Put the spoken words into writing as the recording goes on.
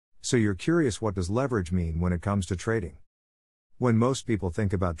So you're curious, what does leverage mean when it comes to trading? When most people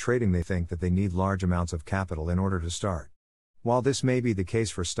think about trading, they think that they need large amounts of capital in order to start. While this may be the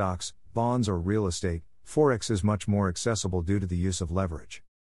case for stocks, bonds, or real estate, Forex is much more accessible due to the use of leverage.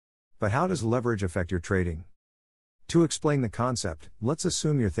 But how does leverage affect your trading? To explain the concept, let's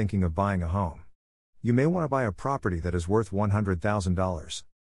assume you're thinking of buying a home. You may want to buy a property that is worth $100,000.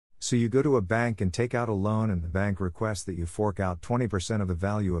 So you go to a bank and take out a loan, and the bank requests that you fork out 20% of the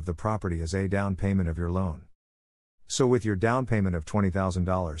value of the property as a down payment of your loan. So with your down payment of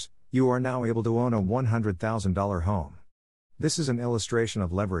 $20,000, you are now able to own a $100,000 home. This is an illustration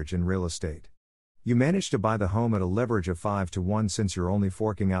of leverage in real estate. You managed to buy the home at a leverage of 5-to-1 since you're only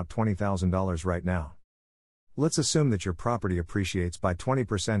forking out $20,000 right now. Let's assume that your property appreciates by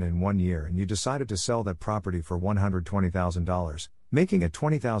 20% in 1 year and you decided to sell that property for $120,000, making a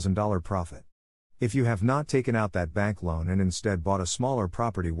 $20,000 profit. If you have not taken out that bank loan and instead bought a smaller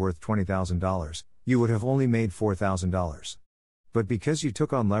property worth $20,000, you would have only made $4,000. But because you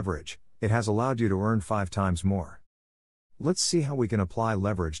took on leverage, it has allowed you to earn 5 times more. Let's see how we can apply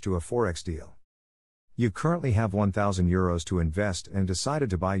leverage to a Forex deal. You currently have €1,000 to invest and decided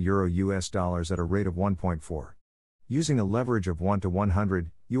to buy Euro-US dollars at a rate of 1.4. Using a leverage of 1 to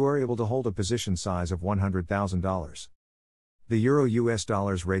 100, you are able to hold a position size of $100,000. The Euro-US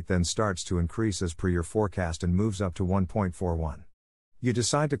dollars rate then starts to increase as per your forecast and moves up to 1.41. You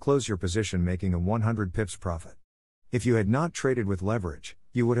decide to close your position, making a 100 pips profit. If you had not traded with leverage,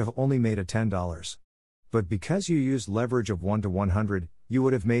 you would have only made a $10. But because you used leverage of 1 to 100, you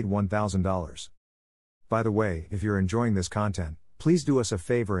would have made $1,000. By the way, if you're enjoying this content, please do us a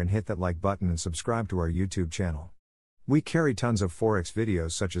favor and hit that like button and subscribe to our YouTube channel. We carry tons of Forex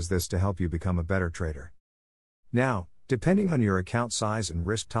videos such as this to help you become a better trader. Now, depending on your account size and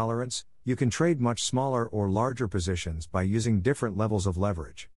risk tolerance, you can trade much smaller or larger positions by using different levels of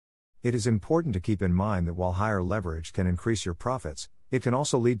leverage. It is important to keep in mind that while higher leverage can increase your profits, it can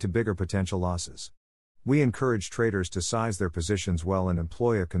also lead to bigger potential losses. We encourage traders to size their positions well and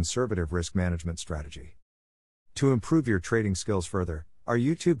employ a conservative risk management strategy. To improve your trading skills further, our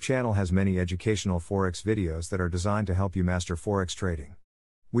YouTube channel has many educational Forex videos that are designed to help you master Forex trading.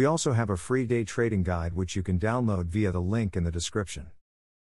 We also have a free day trading guide which you can download via the link in the description.